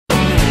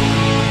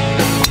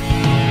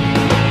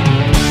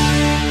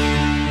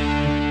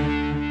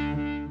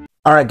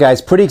All right,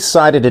 guys, pretty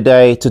excited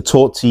today to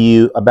talk to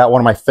you about one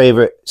of my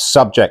favorite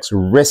subjects,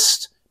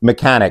 wrist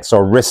mechanics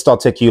or wrist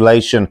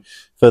articulation.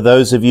 For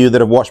those of you that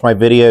have watched my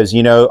videos,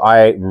 you know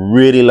I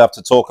really love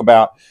to talk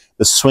about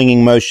the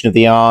swinging motion of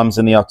the arms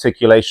and the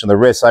articulation of the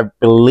wrists. I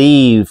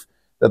believe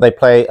that they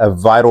play a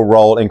vital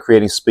role in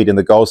creating speed in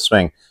the golf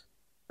swing,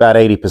 about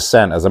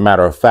 80% as a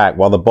matter of fact,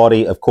 while the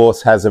body, of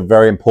course, has a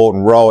very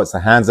important role. It's the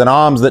hands and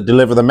arms that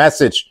deliver the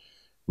message.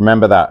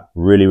 Remember that,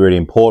 really, really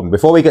important.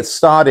 Before we get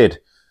started,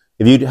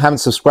 if you haven't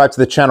subscribed to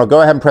the channel,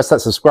 go ahead and press that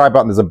subscribe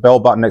button. There's a bell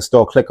button next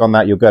door. Click on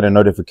that. You'll get a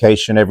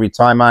notification every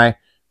time I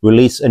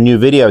release a new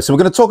video. So we're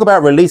going to talk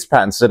about release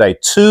patterns today.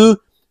 2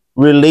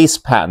 release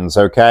patterns,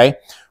 okay?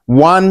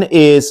 One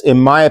is, in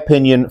my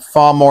opinion,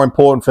 far more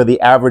important for the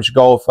average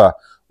golfer,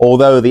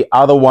 although the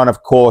other one,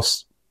 of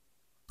course,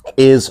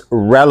 is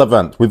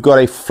relevant. We've got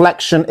a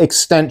flexion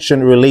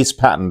extension release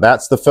pattern.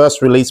 That's the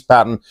first release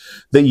pattern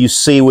that you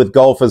see with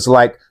golfers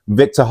like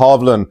Viktor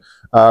Hovland,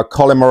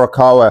 Collin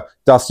Morikawa,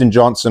 Dustin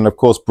Johnson, of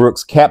course,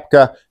 Brooks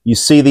Koepka. You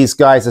see these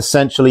guys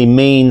essentially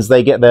means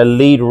they get their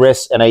lead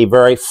wrist in a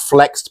very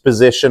flexed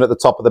position at the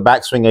top of the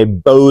backswing, a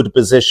bowed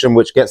position,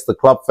 which gets the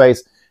club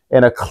face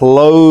in a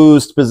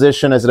closed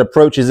position as it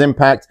approaches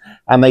impact,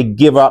 and they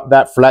give up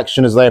that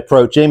flexion as they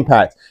approach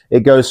impact. It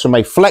goes from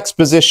a flexed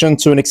position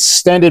to an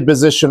extended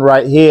position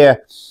right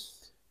here,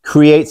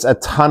 creates a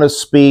ton of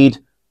speed.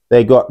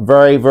 They got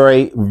very,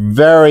 very,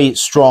 very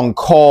strong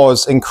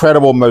cores,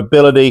 incredible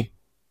mobility,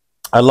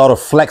 a lot of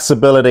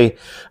flexibility,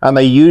 and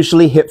they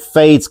usually hit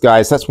fades,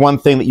 guys. That's one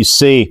thing that you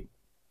see.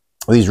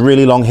 These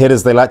really long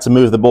hitters, they like to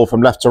move the ball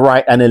from left to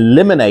right and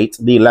eliminate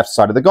the left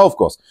side of the golf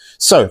course.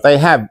 So they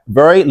have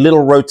very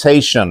little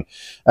rotation.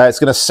 It's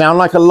going to sound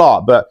like a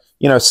lot, but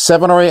you know,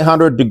 700 or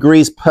 800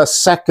 degrees per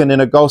second in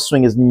a golf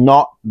swing is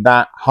not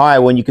that high.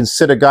 When you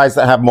consider guys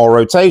that have more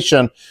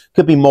rotation,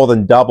 could be more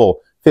than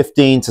double.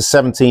 15 to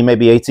 17,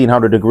 maybe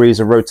 1800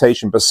 degrees of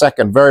rotation per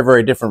second. Very,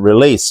 very different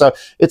release. So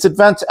it's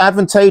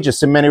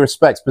advantageous in many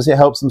respects because it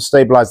helps them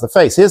stabilize the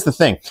face. Here's the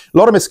thing. A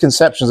lot of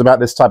misconceptions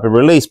about this type of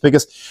release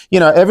because, you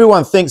know,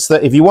 everyone thinks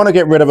that if you want to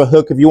get rid of a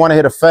hook, if you want to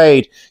hit a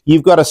fade,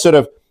 you've got to sort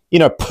of, you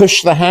know,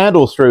 push the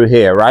handle through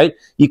here, right?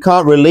 You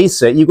can't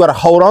release it. You've got to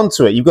hold on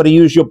to it. You've got to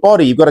use your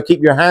body. You've got to keep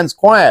your hands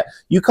quiet.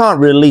 You can't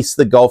release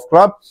the golf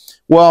club.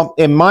 Well,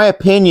 in my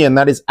opinion,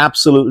 that is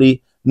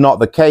absolutely not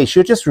the case.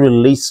 You're just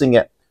releasing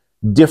it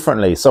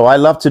differently. So I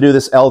love to do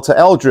this L to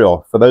L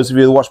drill. For those of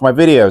you who watch my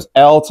videos,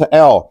 L to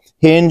L,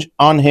 hinge,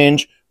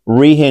 unhinge,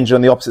 rehinge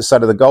on the opposite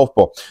side of the golf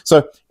ball.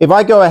 So if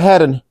I go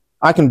ahead and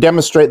I can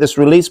demonstrate this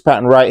release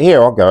pattern right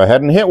here, I'll go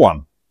ahead and hit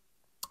one.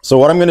 So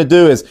what I'm going to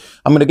do is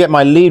I'm going to get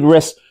my lead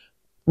wrist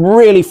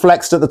really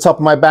flexed at the top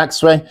of my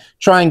backswing,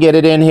 try and get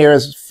it in here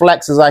as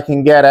flex as I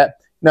can get it.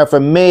 You know, for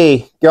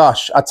me,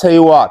 gosh, I tell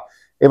you what,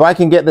 if I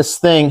can get this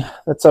thing,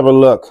 let's have a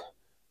look.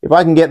 If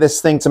I can get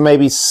this thing to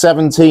maybe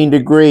 17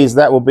 degrees,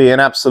 that will be an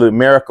absolute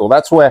miracle.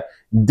 That's where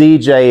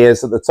DJ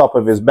is at the top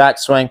of his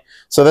backswing.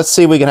 So let's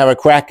see if we can have a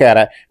crack at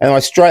it. And when I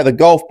strike the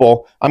golf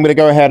ball, I'm going to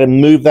go ahead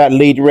and move that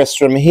lead wrist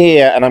from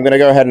here, and I'm going to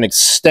go ahead and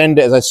extend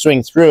it as I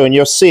swing through. And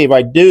you'll see if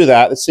I do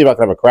that, let's see if I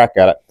can have a crack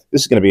at it. This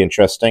is going to be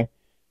interesting.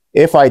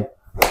 If I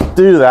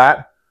do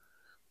that,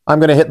 I'm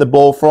going to hit the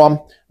ball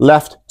from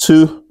left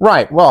to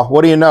right. Well,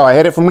 what do you know? I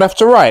hit it from left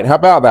to right. How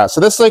about that?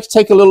 So let's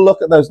take a little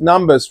look at those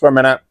numbers for a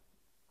minute.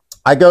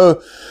 I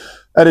go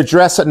at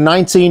address at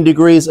 19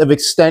 degrees of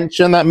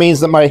extension. That means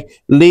that my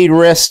lead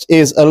wrist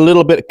is a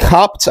little bit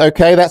cupped,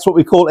 okay? That's what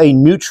we call a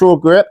neutral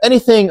grip.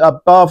 Anything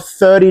above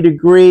 30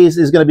 degrees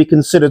is going to be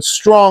considered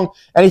strong.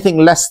 Anything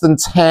less than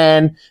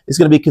 10 is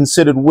going to be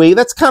considered weak.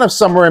 That's kind of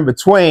somewhere in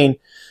between.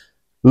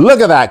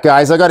 Look at that,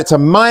 guys. I got it to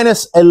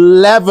minus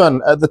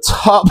 11 at the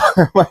top.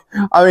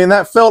 I mean,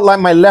 that felt like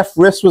my left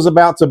wrist was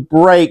about to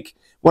break.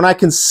 When I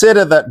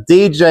consider that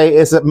DJ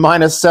is at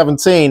minus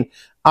 17,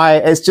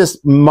 it's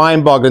just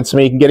mind-boggling to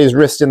me. He can get his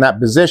wrist in that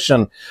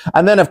position.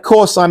 And then, of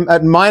course, I'm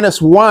at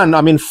 -1.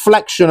 I'm in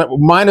flexion at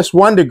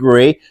 -1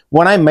 degree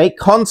when I make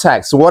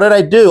contact. So what did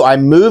I do? I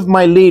moved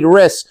my lead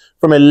wrist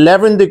from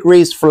 11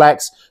 degrees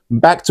flex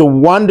back to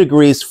 1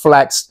 degrees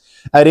flexed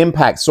at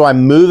impact. So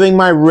I'm moving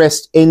my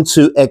wrist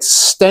into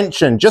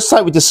extension, just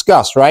like we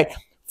discussed, right?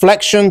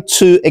 Flexion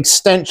to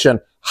extension.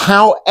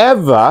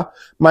 However,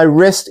 my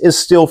wrist is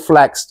still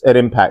flexed at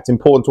impact.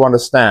 Important to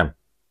understand.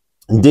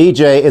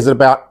 DJ is at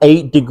about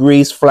 8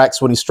 degrees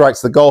flexed when he strikes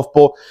the golf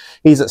ball.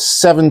 He's at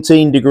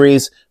 17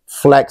 degrees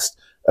flexed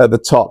at the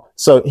top.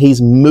 So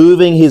he's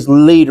moving his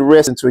lead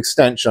wrist into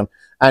extension,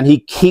 and he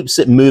keeps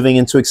it moving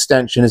into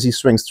extension as he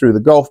swings through the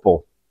golf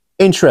ball.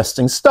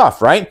 Interesting stuff,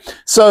 right?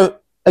 So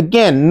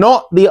again,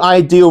 not the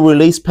ideal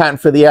release pattern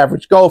for the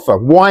average golfer.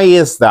 Why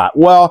is that?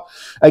 Well,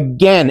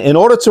 again, in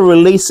order to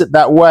release it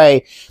that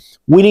way,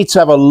 we need to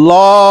have a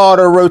lot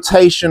of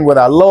rotation with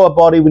our lower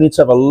body. We need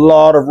to have a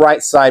lot of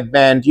right side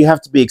bend. You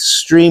have to be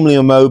extremely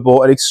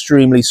immobile and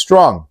extremely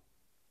strong.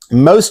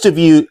 Most of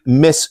you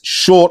miss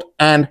short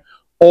and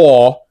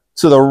or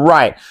to the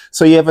right.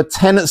 So you have a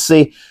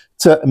tendency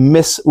to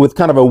miss with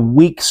kind of a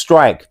weak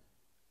strike.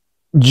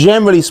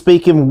 generally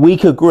speaking,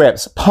 weaker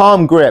grips,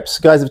 palm grips.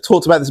 Guys, I've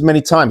talked about this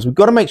many times. We've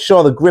got to make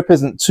sure the grip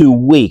isn't too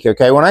weak,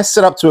 okay? When I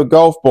set up to a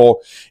golf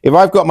ball, if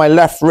I've got my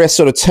left wrist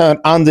sort of turned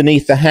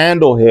underneath the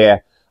handle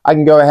here, I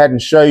can go ahead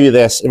and show you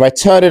this. If I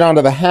turn it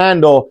under the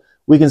handle,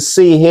 we can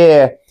see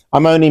here,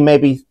 I'm only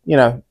maybe, you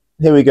know,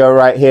 here we go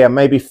right here,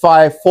 maybe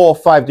 4 or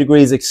 5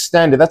 degrees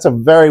extended. That's a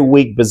very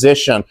weak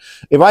position.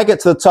 If I get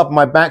to the top of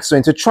my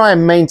backswing, to try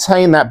and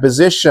maintain that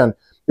position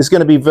is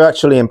going to be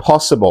virtually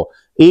impossible.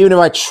 Even if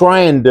I try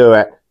and do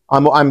it,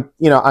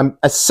 I'm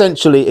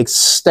essentially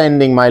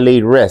extending my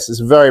lead wrist. It's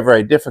very,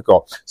 very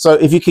difficult. So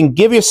if you can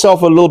give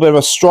yourself a little bit of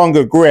a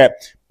stronger grip,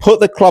 put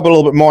the club a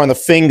little bit more on the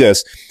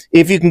fingers.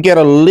 If you can get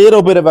a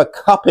little bit of a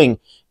cupping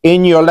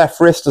in your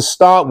left wrist to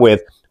start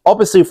with,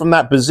 obviously from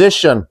that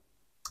position,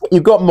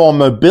 you've got more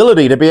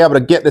mobility to be able to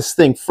get this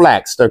thing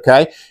flexed,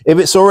 okay? If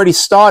it's already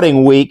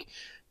starting weak,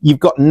 you've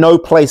got no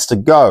place to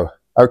go,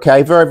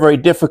 okay? Very, very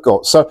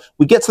difficult. So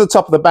we get to the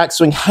top of the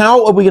backswing.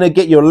 How are we going to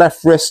get your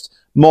left wrist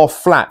more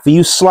flat for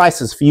you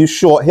slicers, for you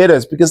short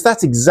hitters? Because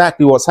that's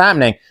exactly what's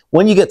happening.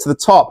 When you get to the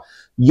top,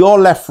 your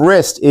left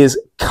wrist is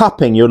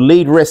cupping. Your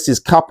lead wrist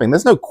is cupping.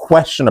 There's no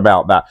question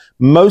about that.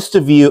 Most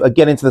of you are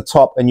getting to the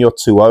top and you're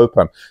too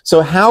open.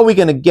 So how are we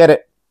going to get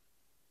it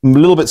a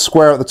little bit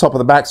square at the top of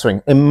the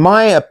backswing? In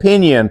my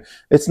opinion,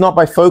 it's not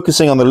by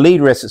focusing on the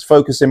lead wrist, it's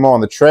focusing more on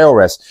the trail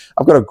wrist.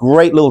 I've got a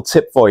great little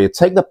tip for you.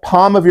 Take the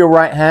palm of your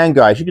right hand,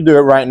 guys. You can do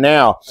it right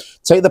now.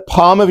 Take the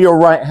palm of your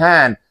right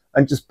hand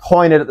and just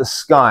point it at the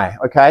sky,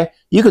 okay?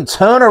 You can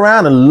turn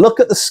around and look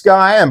at the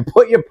sky and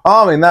put your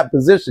palm in that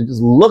position.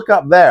 Just look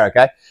up there,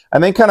 okay?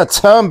 And then kind of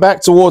turn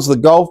back towards the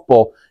golf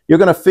ball. You're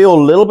going to feel a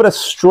little bit of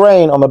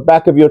strain on the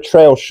back of your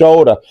trail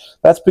shoulder.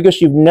 That's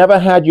because you've never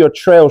had your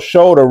trail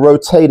shoulder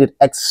rotated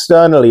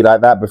externally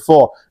like that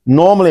before.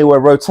 Normally, we're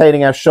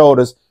rotating our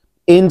shoulders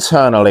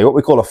internally, what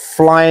we call a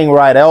flying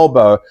right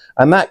elbow,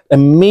 and that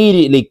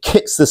immediately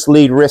kicks this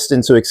lead wrist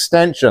into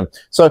extension.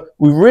 So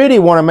we really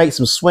want to make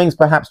some swings,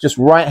 perhaps just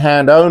right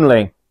hand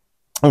only,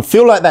 and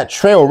feel like that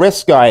trail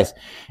wrist, guys,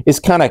 is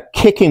kind of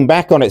kicking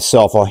back on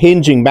itself or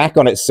hinging back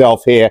on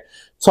itself here.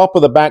 Top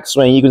of the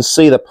backswing, you can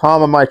see the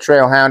palm of my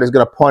trail hand is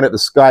going to point at the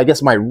sky.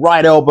 Gets my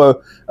right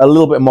elbow a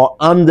little bit more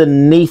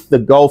underneath the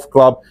golf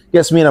club.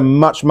 Gets me in a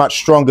much, much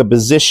stronger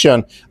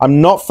position.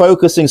 I'm not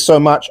focusing so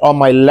much on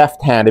my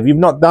left hand. If you've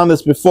not done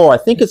this before, I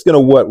think it's going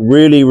to work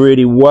really,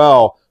 really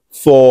well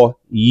for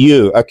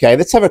you. Okay,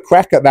 let's have a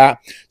crack at that.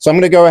 So I'm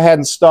going to go ahead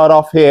and start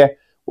off here.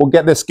 We'll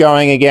get this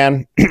going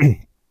again.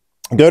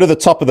 Go to the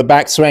top of the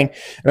backswing.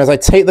 And as I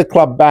take the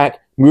club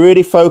back,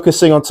 really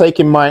focusing on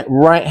taking my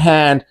right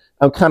hand,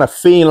 I'm kind of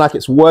feeling like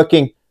it's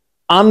working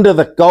under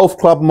the golf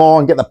club more,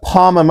 and get the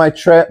palm of my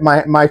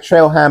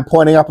trail hand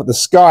pointing up at the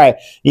sky. And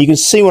you can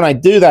see when I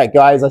do that,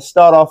 guys, I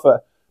start off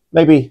at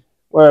maybe,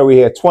 where are we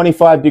here,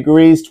 25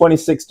 degrees,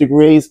 26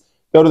 degrees.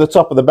 Go to the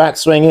top of the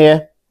backswing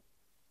here,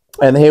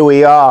 and here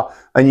we are.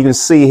 And you can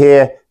see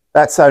here,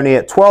 that's only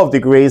at 12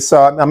 degrees,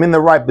 so I'm in the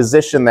right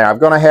position there.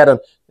 I've gone ahead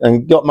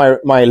and got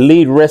my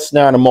lead wrist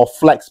now in a more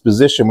flexed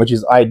position, which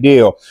is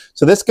ideal.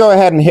 So let's go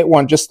ahead and hit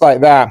one just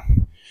like that.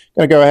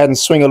 Going to go ahead and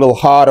swing a little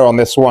harder on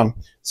this one.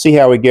 See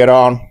how we get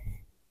on.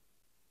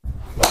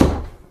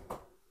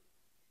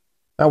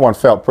 That one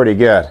felt pretty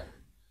good.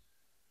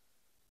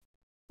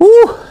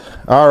 Woo!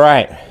 All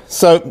right.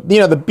 So, you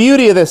know, the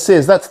beauty of this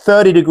is that's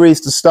 30 degrees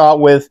to start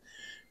with,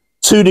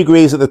 2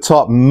 degrees at the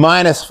top,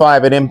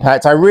 -5 at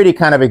impact. I really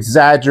kind of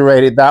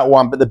exaggerated that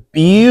one, but the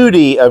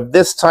beauty of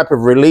this type of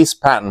release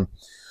pattern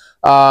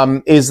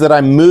is that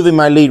I'm moving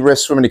my lead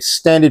wrist from an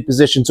extended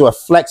position to a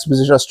flexed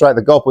position. I strike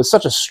the golf with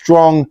such a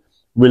strong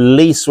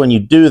release. When you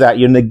do that,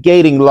 you're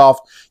negating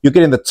loft. You're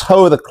getting the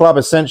toe of the club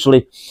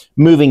essentially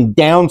moving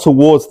down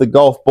towards the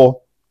golf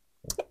ball.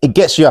 It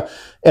gets you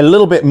a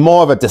little bit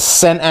more of a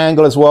descent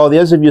angle as well.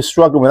 Those of you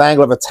struggling with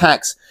angle of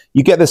attacks,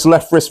 you get this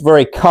left wrist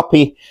very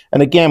cuppy.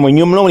 And again, when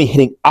you're normally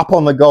hitting up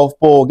on the golf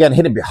ball, again,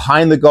 hitting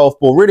behind the golf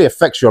ball really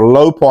affects your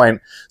low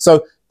point.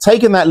 So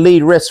taking that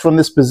lead wrist from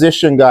this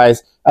position,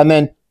 guys, and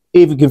then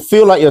if you can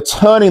feel like you're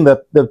turning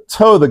the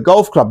toe of the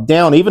golf club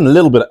down even a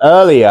little bit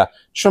earlier,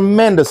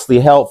 tremendously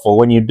helpful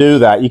when you do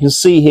that. You can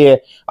see here,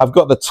 I've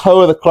got the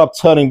toe of the club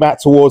turning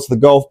back towards the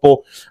golf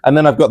ball, and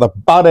then I've got the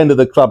butt end of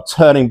the club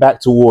turning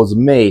back towards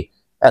me.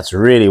 That's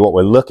really what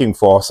we're looking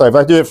for. So if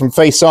I do it from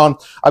face on,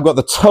 I've got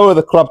the toe of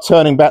the club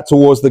turning back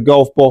towards the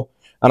golf ball,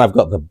 and I've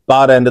got the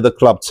butt end of the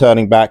club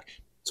turning back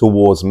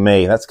towards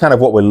me. That's kind of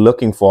what we're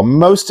looking for.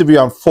 Most of you,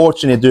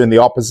 unfortunately, are doing the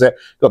opposite.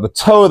 You've got the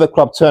toe of the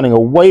club turning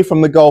away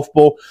from the golf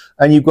ball,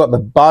 and you've got the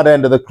butt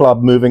end of the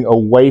club moving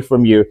away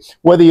from you.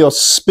 Whether you're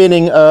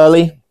spinning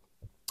early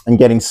and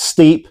getting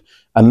steep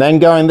and then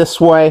going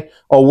this way,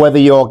 or whether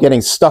you're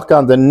getting stuck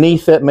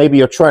underneath it, maybe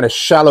you're trying to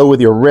shallow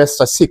with your wrists.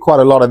 I see quite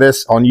a lot of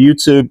this on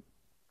YouTube.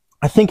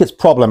 I think it's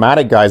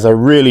problematic, guys. I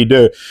really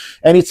do.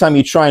 Anytime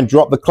you try and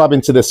drop the club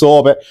into this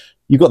orbit,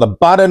 you've got the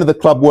butt end of the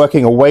club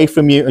working away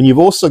from you, and you've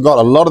also got,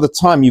 a lot of the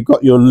time, you've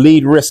got your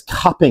lead wrist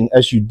cupping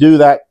as you do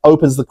that,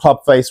 opens the club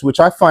face, which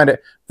I find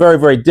it very,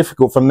 very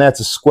difficult from there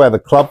to square the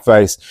club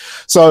face.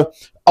 So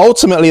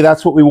ultimately,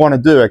 that's what we want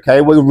to do,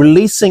 okay? We're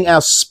releasing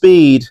our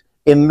speed,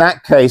 in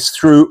that case,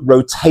 through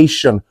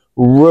rotation,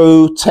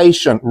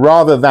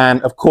 rather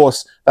than, of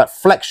course, that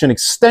flexion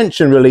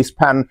extension release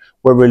pattern.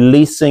 We're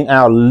releasing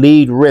our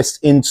lead wrist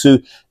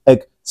into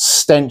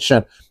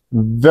extension.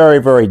 Very,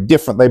 very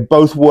different. They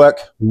both work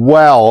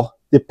well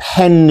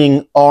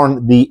depending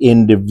on the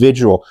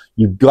individual.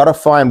 You've got to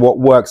find what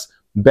works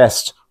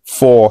best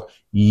for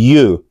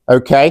you,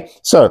 okay?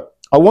 So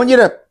I want you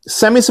to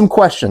send me some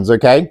questions,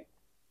 okay?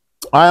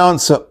 I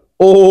answer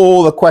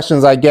all the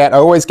questions I get. I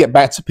always get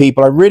back to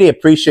people. I really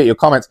appreciate your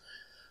comments.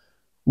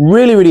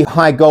 Really, really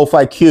high golf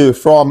IQ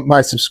from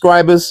my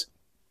subscribers.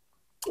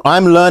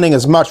 I'm learning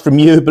as much from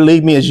you,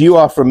 believe me, as you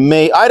are from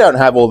me. I don't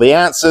have all the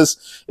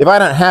answers. If I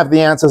don't have the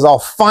answers, I'll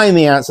find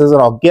the answers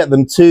and I'll get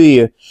them to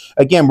you.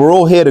 Again, we're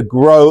all here to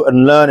grow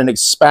and learn and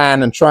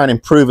expand and try and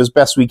improve as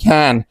best we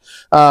can.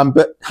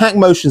 But Hack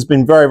Motion has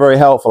been very, very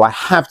helpful. I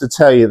have to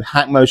tell you,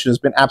 Hack Motion has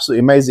been absolutely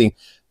amazing.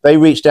 They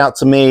reached out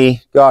to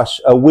me, gosh,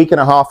 a week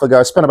and a half ago.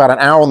 I spent about an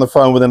hour on the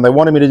phone with them. They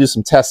wanted me to do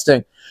some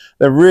testing.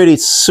 They're really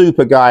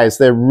super guys.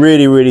 They're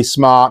really, really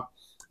smart.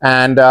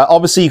 And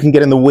obviously you can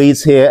get in the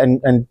weeds here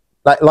and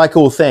like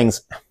all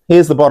things,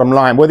 here's the bottom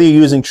line. Whether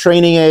you're using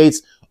training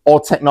aids or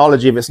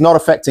technology, if it's not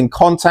affecting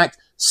contact,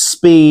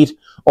 speed,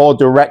 or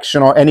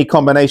direction, or any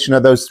combination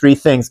of those three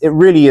things, it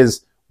really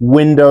is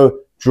window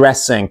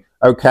dressing,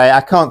 okay?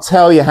 I can't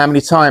tell you how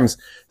many times,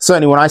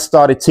 certainly when I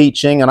started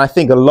teaching, and I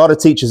think a lot of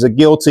teachers are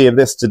guilty of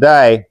this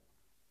today,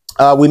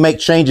 we make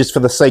changes for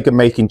the sake of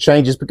making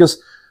changes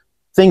because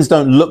things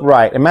don't look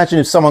right. Imagine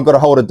if someone got a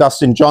hold of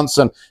Dustin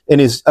Johnson in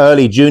his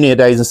early junior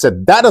days and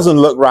said, that doesn't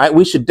look right,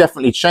 we should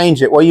definitely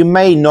change it. Well, you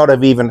may not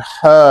have even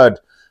heard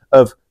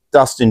of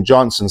Dustin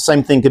Johnson.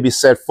 Same thing could be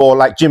said for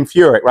like Jim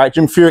Furyk, right?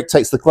 Jim Furyk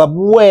takes the club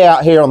way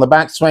out here on the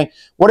backswing.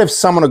 What if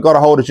someone had got a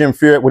hold of Jim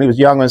Furyk when he was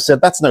younger and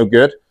said, that's no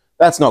good,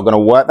 that's not going to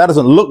work, that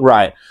doesn't look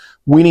right,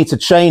 we need to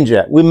change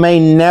it? We may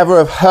never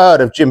have heard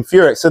of Jim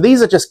Furyk. So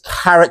these are just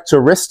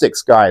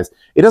characteristics, guys.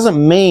 It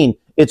doesn't mean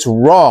it's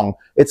wrong.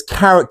 It's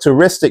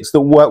characteristics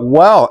that work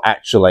well,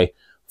 actually,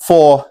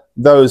 for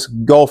those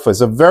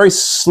golfers. A very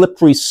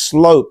slippery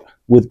slope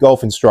with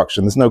golf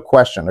instruction. There's no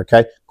question,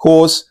 okay?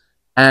 Cause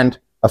and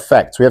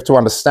effect. We have to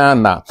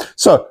understand that.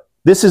 So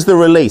this is the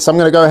release. I'm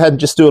going to go ahead and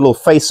just do a little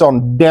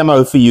face-on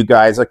demo for you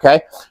guys,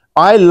 okay?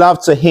 I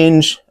love to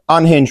hinge,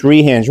 unhinge,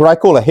 rehinge, what I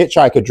call a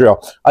hitchhiker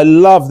drill. I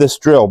love this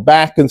drill,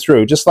 back and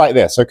through, just like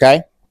this,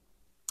 okay?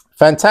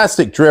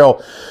 Fantastic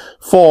drill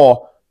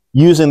for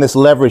using this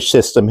leverage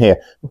system here.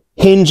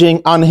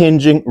 Hinging,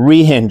 unhinging,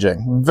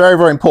 rehinging. Very,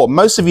 very important.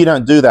 Most of you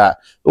don't do that.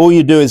 All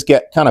you do is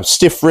get kind of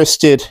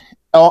stiff-wristed,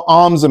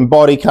 arms and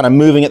body kind of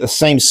moving at the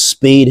same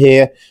speed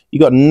here. You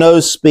got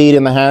no speed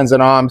in the hands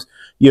and arms.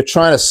 You're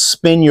trying to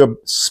spin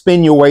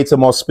your way to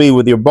more speed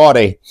with your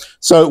body.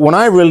 So when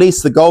I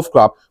release the golf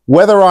club,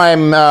 whether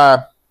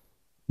I'm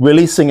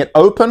releasing it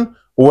open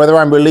or whether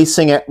I'm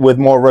releasing it with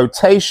more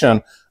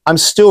rotation, I'm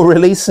still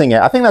releasing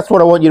it. I think that's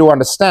what I want you to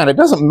understand. It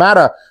doesn't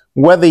matter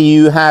whether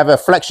you have a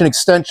flexion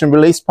extension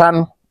release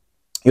pattern,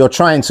 you're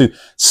trying to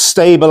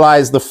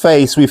stabilize the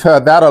face. We've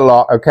heard that a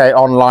lot, okay,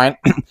 online.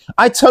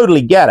 I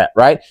totally get it,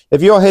 right?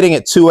 If you're hitting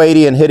at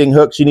 280 and hitting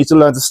hooks, you need to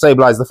learn to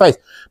stabilize the face.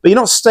 But you're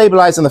not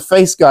stabilizing the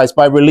face, guys,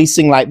 by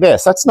releasing like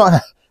this. That's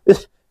not,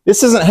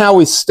 this isn't how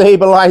we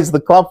stabilize the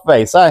club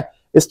face.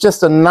 It's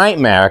just a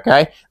nightmare,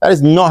 okay? That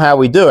is not how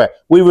we do it.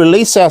 We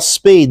release our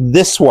speed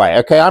this way,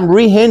 okay? I'm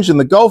rehinging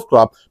the golf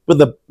club, but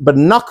the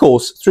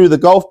knuckles through the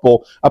golf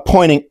ball are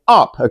pointing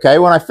up, okay?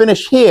 When I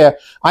finish here,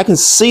 I can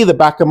see the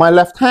back of my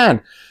left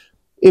hand.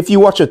 If you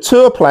watch a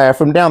tour player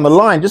from down the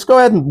line, just go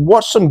ahead and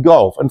watch some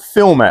golf and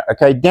film it,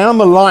 okay? Down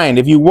the line,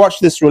 if you watch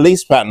this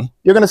release pattern,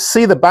 you're going to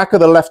see the back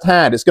of the left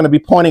hand. It's going to be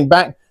pointing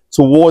back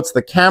towards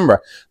the camera.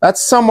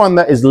 That's someone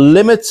that is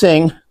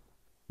limiting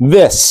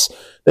this.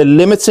 They're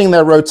limiting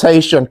their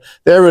rotation.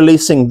 They're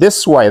releasing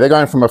this way. They're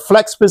going from a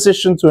flex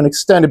position to an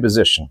extended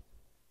position.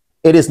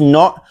 It is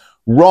not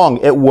wrong.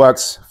 It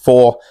works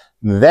for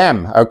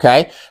them,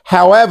 okay?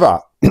 However,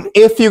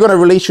 if you're going to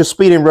release your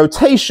speed in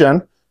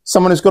rotation,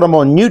 someone who's got a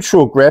more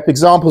neutral grip,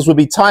 examples would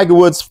be Tiger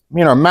Woods,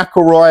 you know,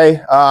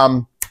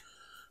 McIlroy,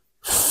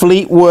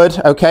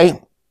 Fleetwood,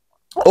 okay?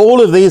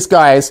 All of these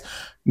guys,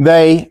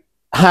 they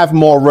have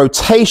more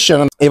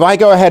rotation. If I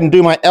go ahead and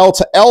do my L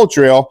to L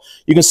drill,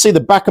 you can see the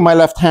back of my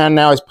left hand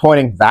now is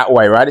pointing that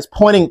way, right? It's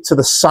pointing to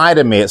the side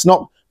of me. It's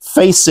not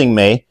facing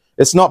me.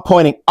 It's not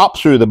pointing up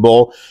through the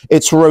ball.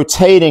 It's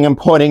rotating and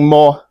pointing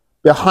more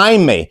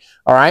behind me,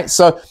 all right?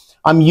 So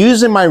I'm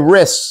using my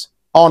wrists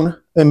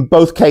in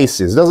both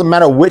cases. It doesn't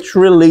matter which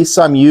release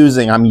I'm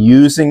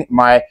using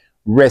my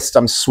wrist.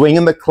 I'm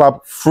swinging the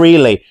club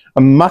freely.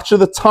 And much of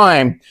the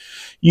time,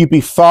 you'd be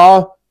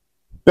far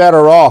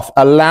better off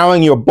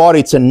allowing your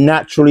body to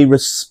naturally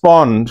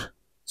respond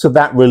to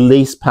that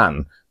release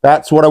pattern.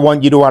 That's what I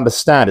want you to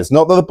understand. It's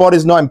not that the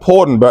body's not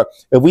important, but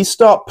if we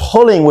start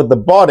pulling with the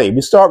body,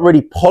 we start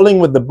really pulling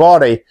with the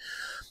body,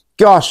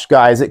 gosh,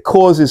 guys, it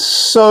causes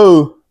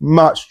so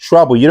much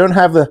trouble. You don't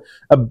have the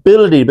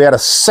ability to be able to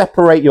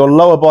separate your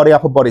lower body,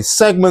 upper body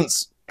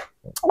segments.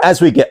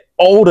 as we get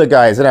older,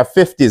 guys, in our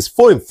 50s,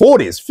 40s,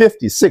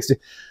 50s, 60s,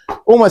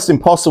 almost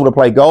impossible to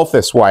play golf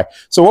this way.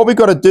 So what we've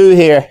got to do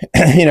here,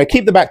 you know,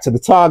 keep the back to the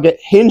target,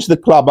 hinge the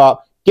club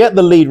up, get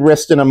the lead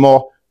wrist in a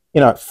more,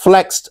 you know,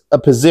 flexed a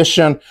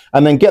position,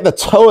 and then get the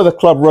toe of the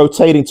club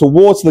rotating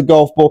towards the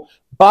golf ball,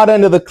 butt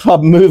end of the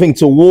club moving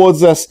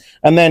towards us,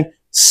 and then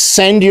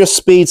send your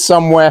speed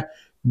somewhere,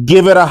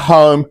 give it a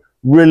home,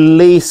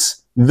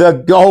 release the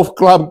golf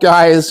club,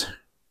 guys.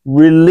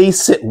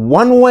 Release it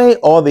one way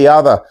or the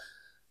other,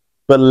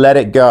 but let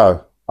it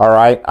go. All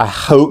right. I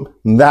hope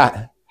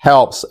that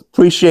helps.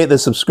 Appreciate the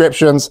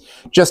subscriptions.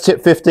 Just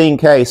hit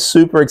 15K.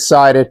 Super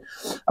excited.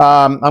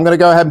 I'm going to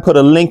go ahead and put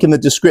a link in the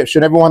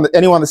description.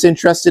 Anyone that's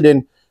interested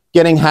in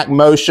getting Hack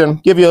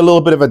Motion, give you a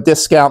little bit of a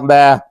discount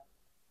there.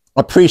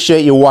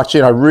 Appreciate you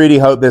watching. I really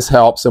hope this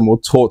helps, and we'll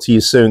talk to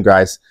you soon,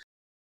 guys.